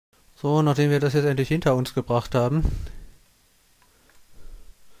So, nachdem wir das jetzt endlich hinter uns gebracht haben,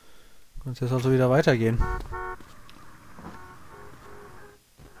 kann es jetzt also wieder weitergehen.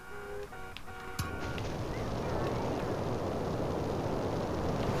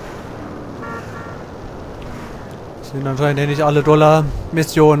 Sind anscheinend ja nicht alle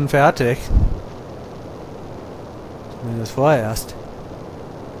Dollar-Missionen fertig. Zumindest vorerst.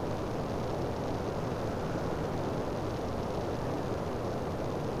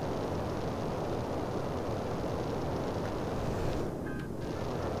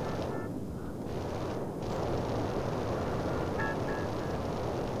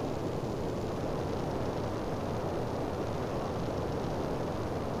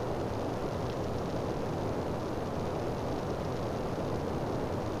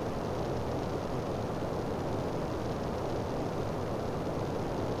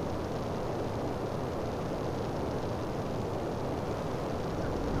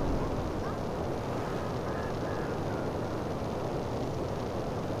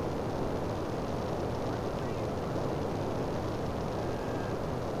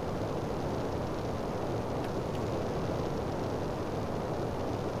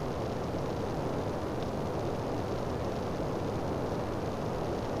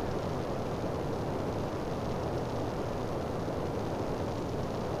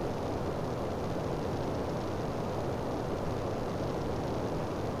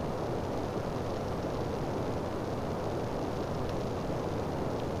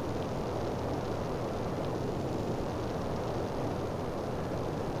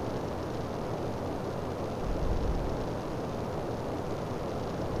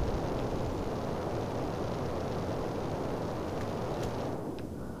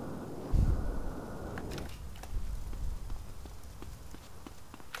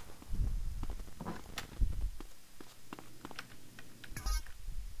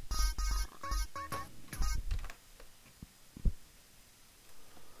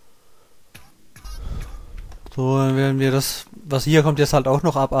 So, dann werden wir das, was hier kommt, jetzt halt auch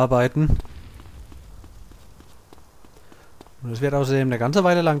noch abarbeiten. Und es wird außerdem eine ganze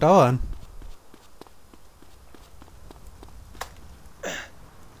Weile lang dauern.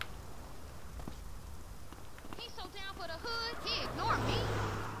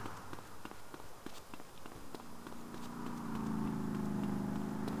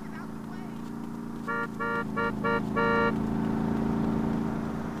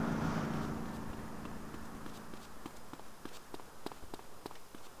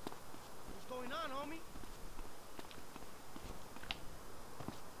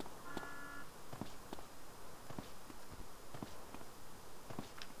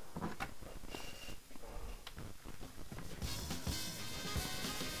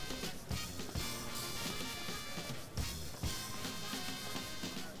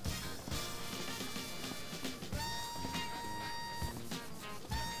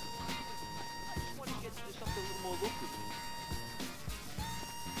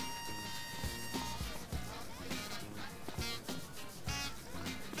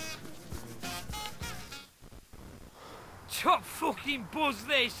 Top fucking buzz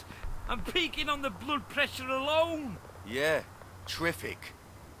this! I'm peaking on the blood pressure alone! Yeah, terrific.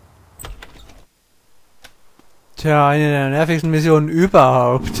 Tja, eine der nervigsten Missionen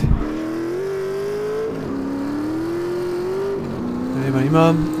überhaupt. Wenn man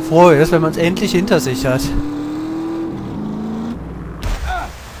immer froh ist, wenn man es endlich hinter sich hat.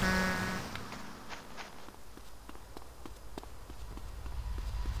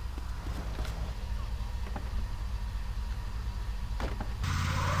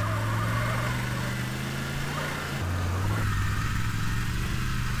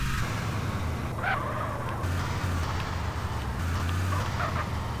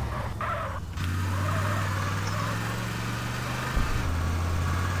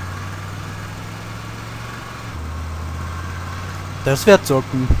 Das wird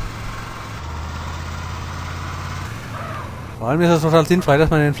zucken. Vor allem ist es total sinnfrei, dass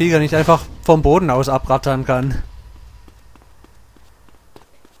man den Flieger nicht einfach vom Boden aus abrattern kann.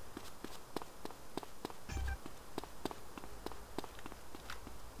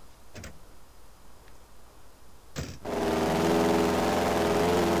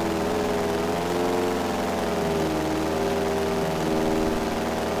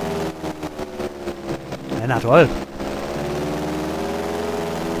 Ja, na toll.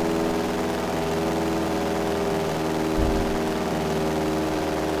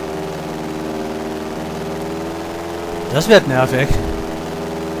 Das wird nervig.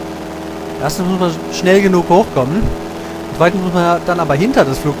 Erstens muss man schnell genug hochkommen. Und zweitens muss man dann aber hinter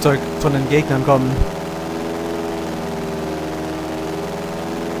das Flugzeug von den Gegnern kommen.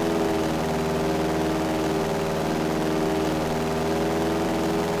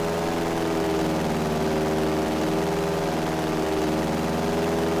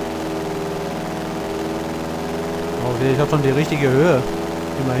 Okay, ich habe schon die richtige Höhe.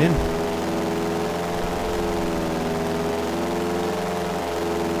 Immerhin.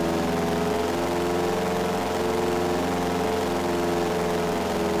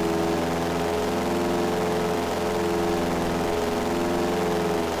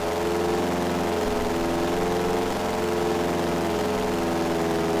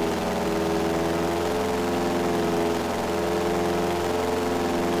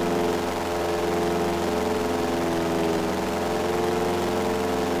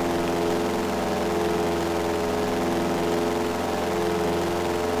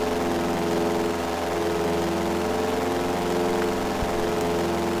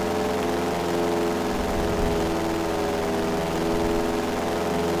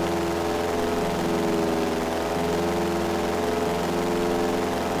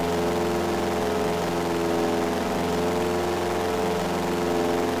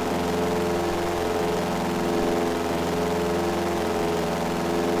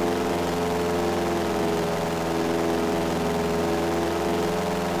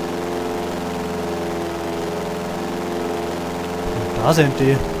 Da sind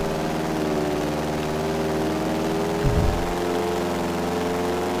die.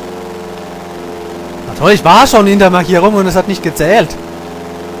 Na toll, ich war schon in der Markierung und es hat nicht gezählt.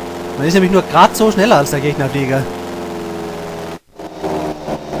 Man ist nämlich nur gerade so schneller als der Gegnerflieger.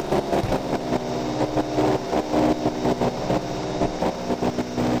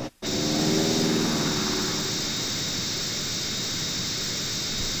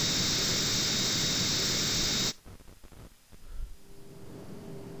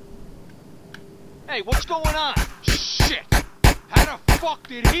 Hey, what's going on? Shit! How the fuck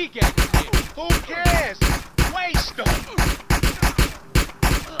did he get in here? Who cares? Waste him!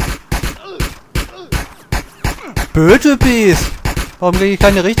 Böte Bies! Warum kriege ich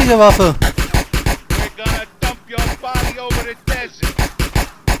keine richtige Waffe? We're gonna dump your body over the desert.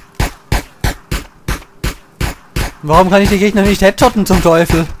 Warum kann ich die Gegner nicht headshotten zum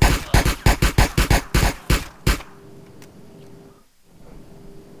Teufel?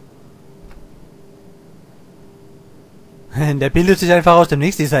 Der bildet sich einfach aus dem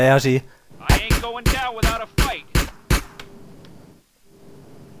Nix, dieser Ergi. I ain't going down without a fight.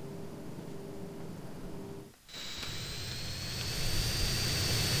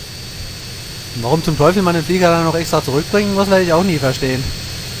 Warum zum Teufel man den Flieger dann noch extra zurückbringen muss, werde ich auch nie verstehen.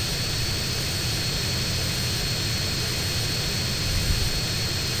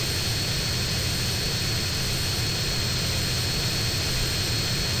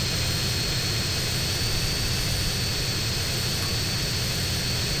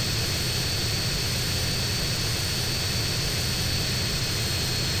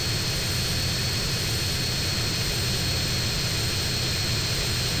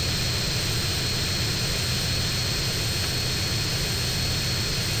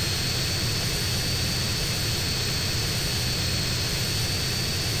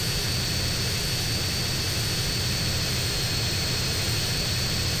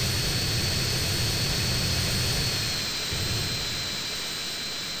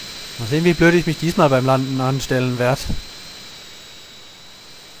 Mal sehen, wie blöd ich mich diesmal beim Landen anstellen werde.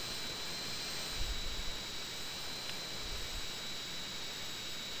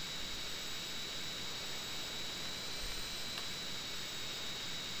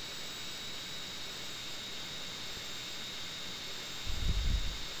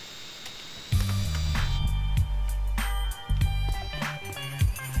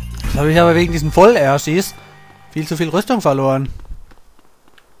 Jetzt habe ich aber wegen diesen Voll-Erschis viel zu viel Rüstung verloren.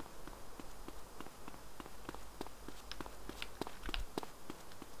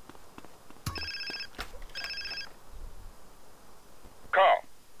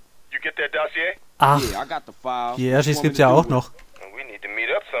 Ach, Yeah, I got the file. die Erschis gibt's ja auch noch. We need to meet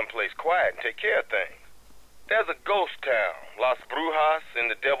up someplace quiet and take care of things. There's a ghost town, Las Brujas, in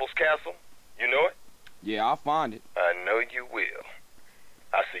the Devil's Castle. You know it? Yeah, I'll find it. I know you will.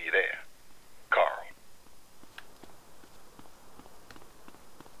 I'll see you there. Carl.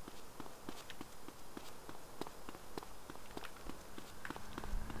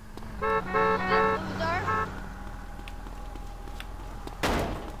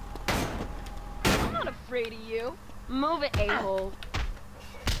 I'm not afraid of you. Move it, a-hole.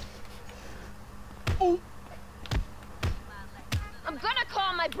 I'm gonna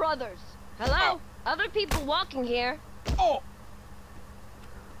call my brothers. Hello? Other people walking here. Oh!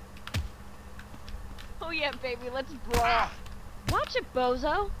 Oh yeah, baby, let's brawl. Watch it,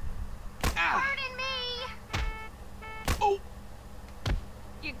 bozo. Hurting me! Oh!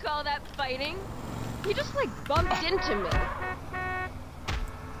 You call that fighting? You just like bumped into me.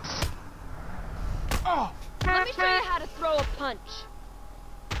 Oh! Let me show you how to throw a punch.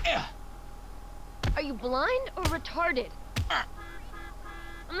 Are you blind or retarded?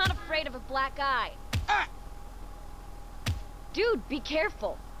 I'm not afraid of a black eye. Dude, be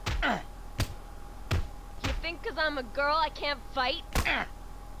careful. You think 'cause I'm a girl I can't fight?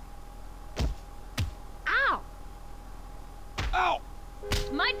 Ow! Ow!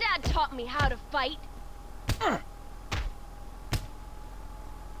 My dad taught me how to fight.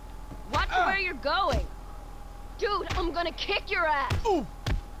 Watch where you're going. Dude, I'm gonna kick your ass.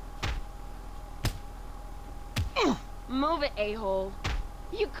 Move it, a-hole.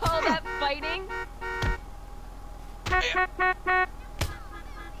 You call that fighting?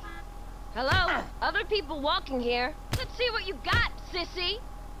 Hello? Other people walking here. Let's see what you got, sissy.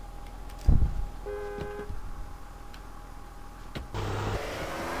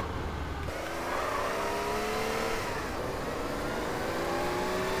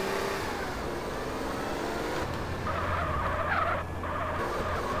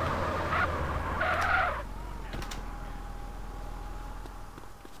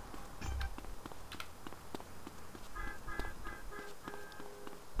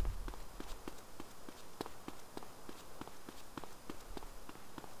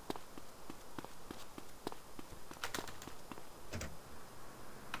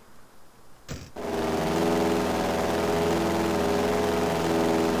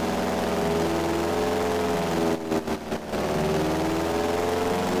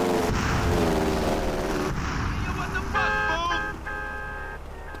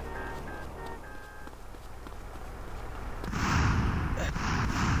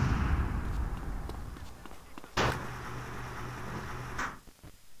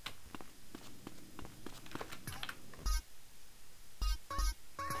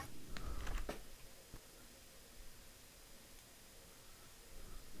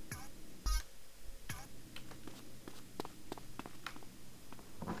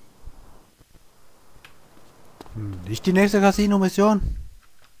 Nicht die nächste Casino-Mission.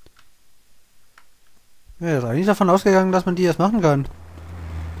 Ja, ist eigentlich davon ausgegangen, dass man die erst machen kann.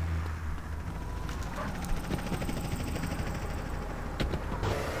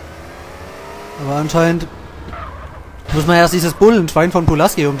 Aber anscheinend muss man erst dieses Bullenschwein von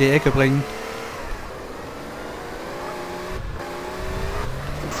Pulaski um die Ecke bringen.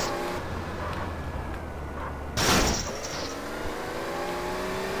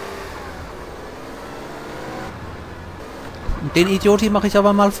 Den Idioti mache ich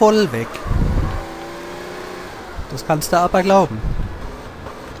aber mal voll weg. Das kannst du aber glauben.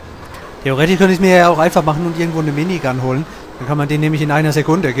 Theoretisch könnte ich es mir ja auch einfach machen und irgendwo eine Minigun holen. Dann kann man den nämlich in einer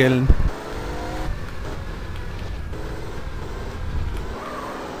Sekunde killen.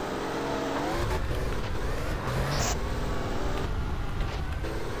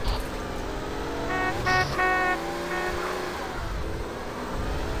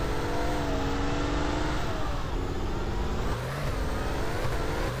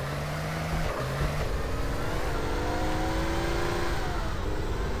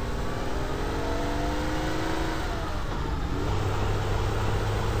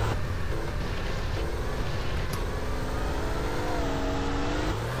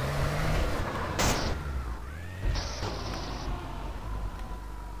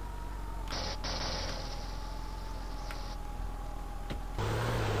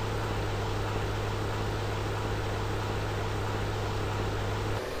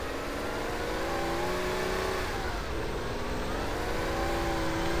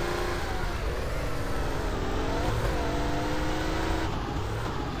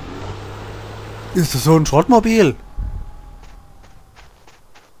 Ist das so ein Schrottmobil?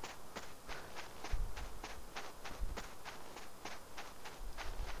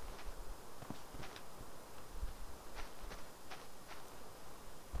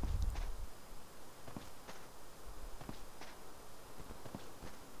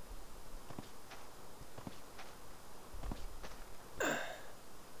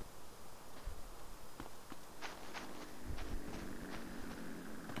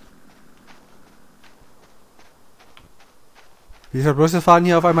 Wieso bloß es fahren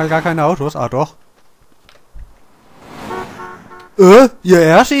hier auf einmal gar keine Autos? Ah, doch. Ihr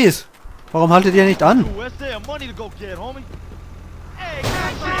Erschis! Warum haltet ihr nicht an?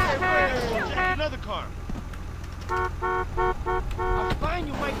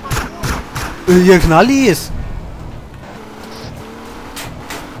 Ihr Knallis!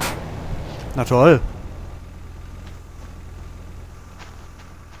 Na toll.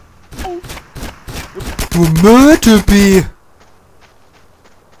 Du Mülltypi!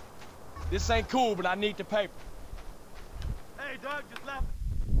 This ain't cool, but I need the paper. Hey, dog, just left.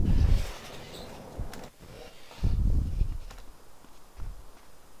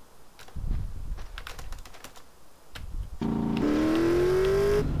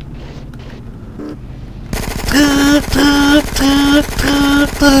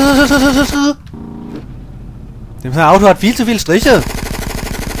 Sein Auto hat viel zu viel Striche.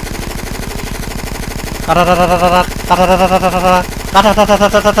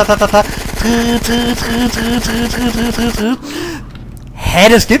 Hä,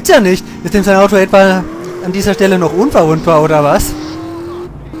 das gibt's ja nicht. Ist denn sein Auto etwa an dieser Stelle noch unverwundbar oder was?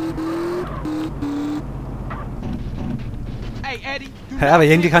 Ja, aber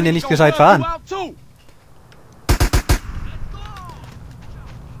irgendwie kann der nicht gescheit fahren.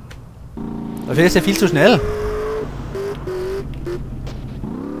 Dafür ist er viel zu schnell.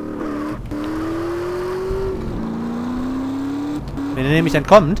 Wenn er nämlich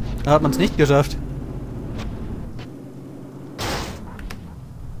entkommt, dann hat man es nicht geschafft.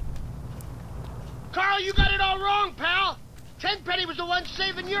 Carl, you got it all wrong, pal. Tenpenny was the one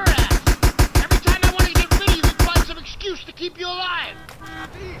saving your ass. Every time I wanted to get rid of you, he'd find some excuse to keep you alive.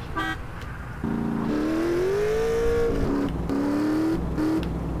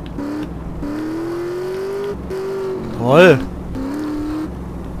 Toll.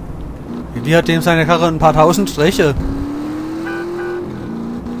 Wie hat dem seine Karre ein paar tausend Striche?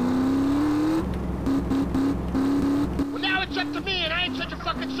 Well, now it's up to me, and I ain't such a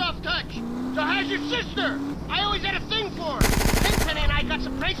fucking soft touch. So how's your sister? I always had a thing for her. Tenpenny and I got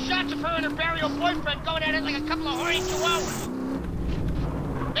some great shots of her and her burial boyfriend going at it like a couple of horny chihuahuas.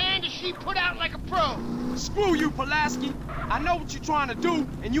 Man, does she put out like a pro. Screw you, Pulaski. I know what you're trying to do,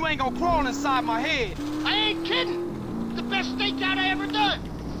 and you ain't gonna crawl inside my head. I ain't kidding. The best stakeout I ever done.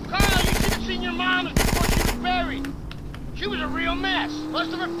 Carl, you should have seen your mom before she was buried. She was a real mess.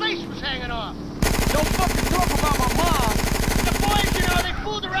 Most of her face was hanging off. Don't fucking talk about my mom. The boys, you know, they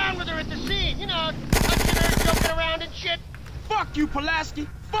fooled around with her at the scene. You know, touching her, joking around and shit. Fuck you, Pulaski.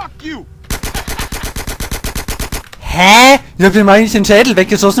 Fuck you. Hä? Ich hab ihm eigentlich den Schädel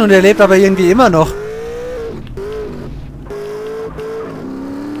weggeschossen und er lebt aber irgendwie immer noch.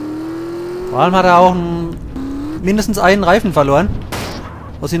 Vor allem hat er auch mindestens einen Reifen verloren.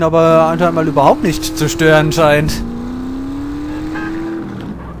 Was ihn aber anscheinend mal überhaupt nicht zu stören scheint.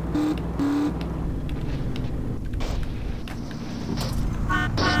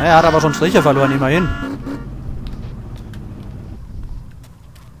 Er hat aber schon Striche verloren, immerhin.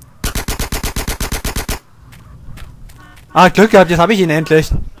 Ah, Glück gehabt, jetzt habe ich ihn endlich.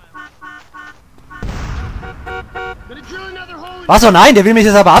 Was? Oh nein, der will mich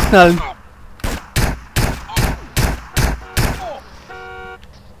jetzt aber abknallen.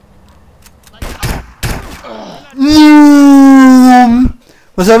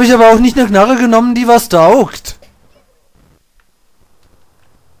 Was habe ich aber auch nicht eine Knarre genommen, die was taugt.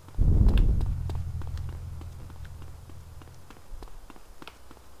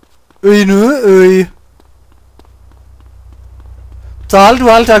 Öi. Zarl, du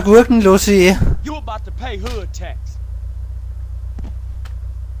alter Gurkenluschi. You about to pay hood tax.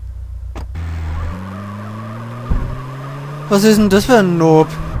 Was ist denn das für ein Noob?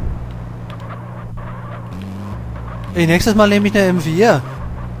 Ey, nächstes Mal nehme ich eine M4.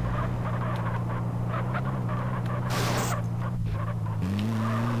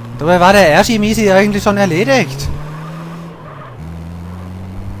 Dabei war der Ershi-Misi eigentlich schon erledigt.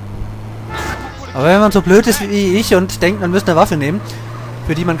 Aber wenn man so blöd ist wie ich und denkt, man müsste eine Waffe nehmen,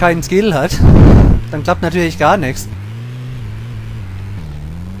 für die man keinen Skill hat, dann klappt natürlich gar nichts.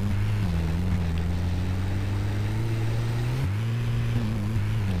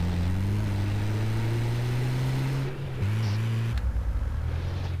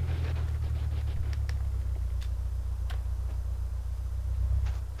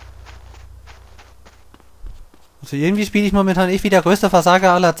 Also irgendwie spiele ich momentan echt wie der größte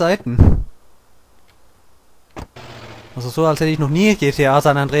Versager aller Zeiten. Also so, als hätte ich noch nie GTA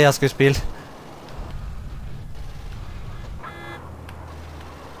San Andreas gespielt.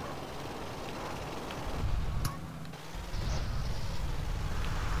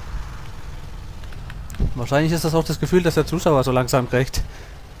 Wahrscheinlich ist das auch das Gefühl, dass der Zuschauer so langsam kriegt.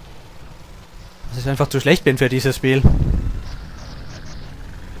 Dass ich einfach zu schlecht bin für dieses Spiel.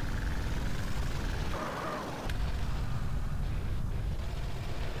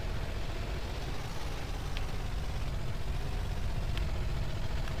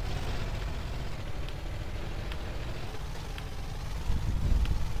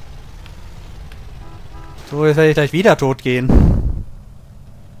 So, jetzt werde ich gleich wieder tot gehen.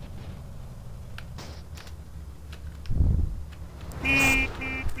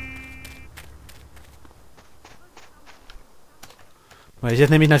 Weil ich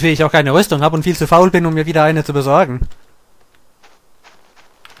jetzt nämlich natürlich auch keine Rüstung habe und viel zu faul bin, um mir wieder eine zu besorgen.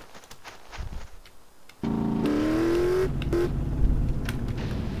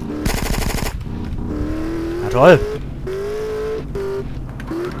 Na toll.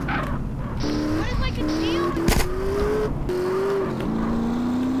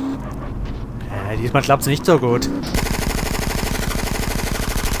 Ja, diesmal klappt's nicht so gut.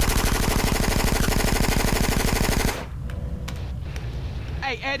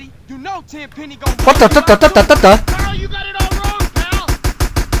 Hey, Eddie, you know 10 Penny gon' Carl, you got it all wrong, pal.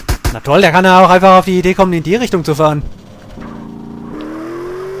 Na toll, der kann ja auch einfach auf die Idee kommen, in die Richtung zu fahren.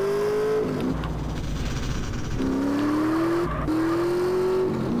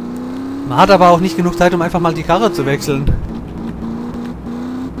 Man hat aber auch nicht genug Zeit, um einfach mal die Karre zu wechseln.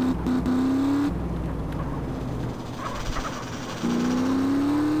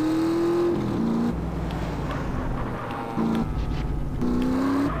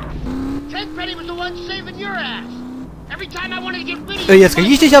 Tenpenny was the one saving your ass. Every time I wanted to get rid of you, Jetzt krieg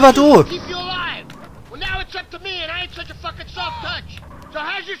ich dich aber du. keep you alive. Well, now it's up to me, and I ain't such a fucking soft touch. So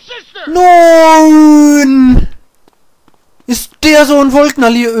how's your sister? Nein! Ist der so ein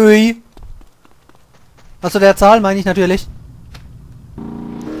Vollknalli, öi? Also der Zahl meine ich natürlich.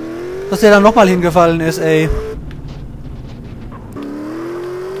 Dass der dann nochmal hingefallen ist, ey.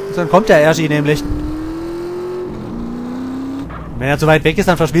 Und dann kommt der Ergi nämlich. Wenn er zu weit weg ist,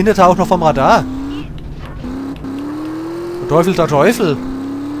 dann verschwindet er auch noch vom Radar. Der Teufel, der Teufel.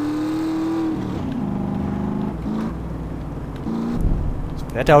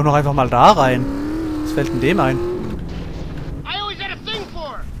 Jetzt fährt er auch noch einfach mal da rein. Was fällt denn dem ein? I always had a thing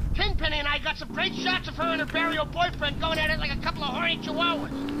for her. Tenpenny and I got some great shots of her and her burial boyfriend going at it like a couple of horny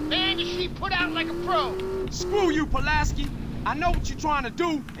chihuahuas. Man, does she put out like a pro. Screw you, Pulaski. I know what you're trying to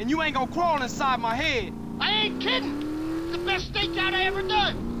do, and you ain't gonna crawl inside my head. I ain't kidding. It's the best stakeout I ever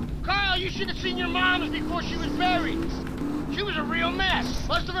done. Carl, you should have seen your mom's before she was buried. She was a real mess.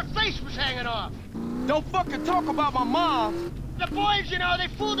 Most of her face was hanging off. Don't fucking talk about my mom. The boys, you know, they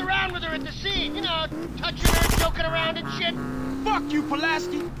fooled around with her at the scene. You know, touching her, joking around and shit. Fuck you,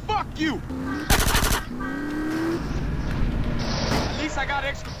 Pulaski. Fuck you. At least I got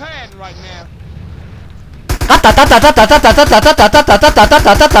extra padding right now.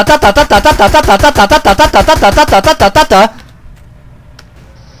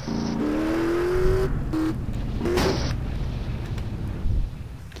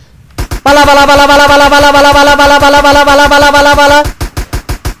 Balla, balla, balla, balla, balla, balla, balla, balla, balla, balla, balla, balla, balla, balla, balla.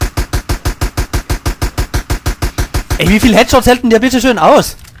 Ey, wie viel Headshots hält denn der bitte schön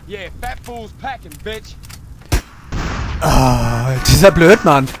aus? Yeah, fat fool's packing, bitch. Ah, dieser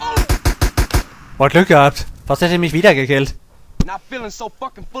Blödmann. Boah, Glück gehabt. Fast hätte er mich wieder gekillt. Not feeling so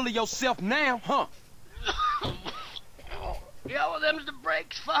fucking full of yourself now, huh? Yeah, well, them's the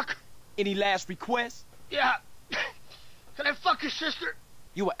breaks, fuck. Any last requests? Yeah. Can I fuck your sister?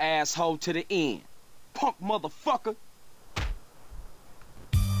 You an asshole to the end. Punk motherfucker.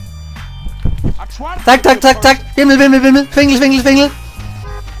 I tried to Zack, zack, zack, zack. Wimmel, wimmel, wimmel. Fingel, fingel, fingel.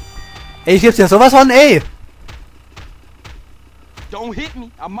 Ey, ich geb's dir sowas von, ey. Don't hit me,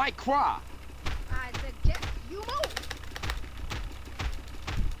 I might cry. I suggest you move.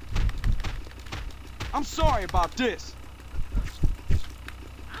 I'm sorry about this.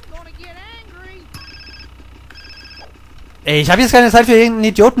 I'm gonna get angry. Ey, ich habe jetzt keine Zeit für irgendein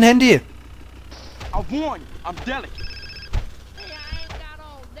Idioten-Handy. I warn you, I'm delicate. Hey, I ain't got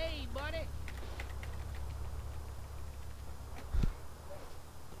all day, buddy.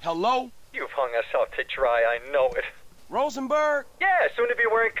 Hello? You've hung us out to dry, I know it. Rosenberg? Yeah, soon to be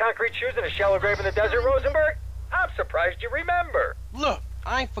wearing concrete shoes in a shallow grave in the desert, Rosenberg. I'm surprised you remember. Look,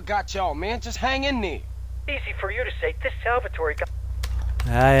 I ain't forgot y'all, man. Just hang in there. Easy for you to say. This Salvatore guy...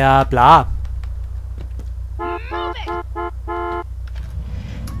 Ja, ja, bla. Move it.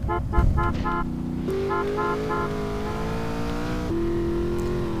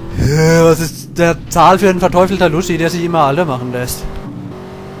 Was ist der Zahl für ein verteufelter Luschi, der sich immer alle machen lässt?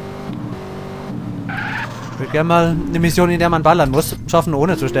 Ich würde gerne mal eine Mission, in der man ballern muss, schaffen,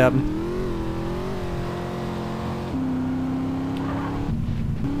 ohne zu sterben.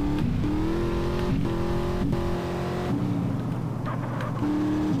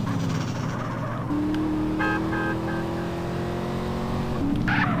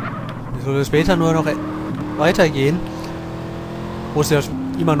 Es soll später nur noch weitergehen, wo es ja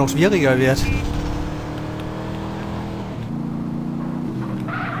immer noch schwieriger wird.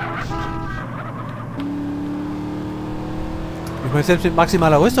 Ich meine, selbst mit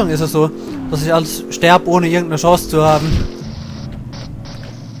maximaler Rüstung ist es so, dass ich als sterb, ohne irgendeine Chance zu haben.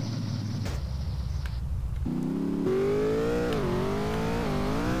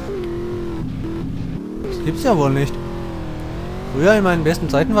 Das gibt's ja wohl nicht. Früher in meinen besten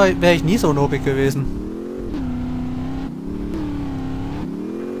Zeiten wäre ich nie so nobig gewesen.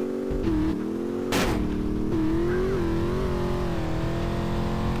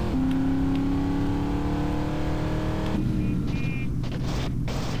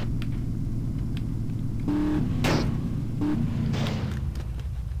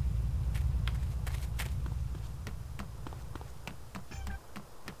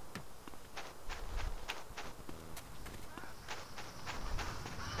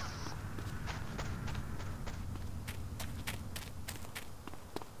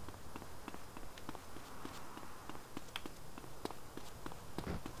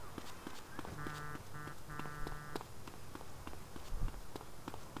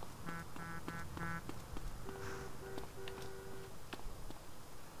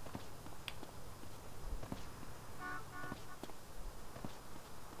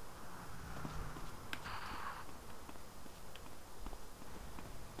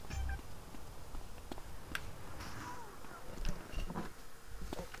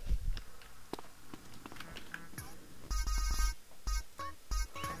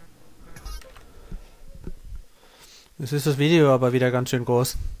 Es ist das Video aber wieder ganz schön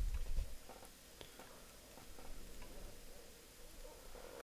groß.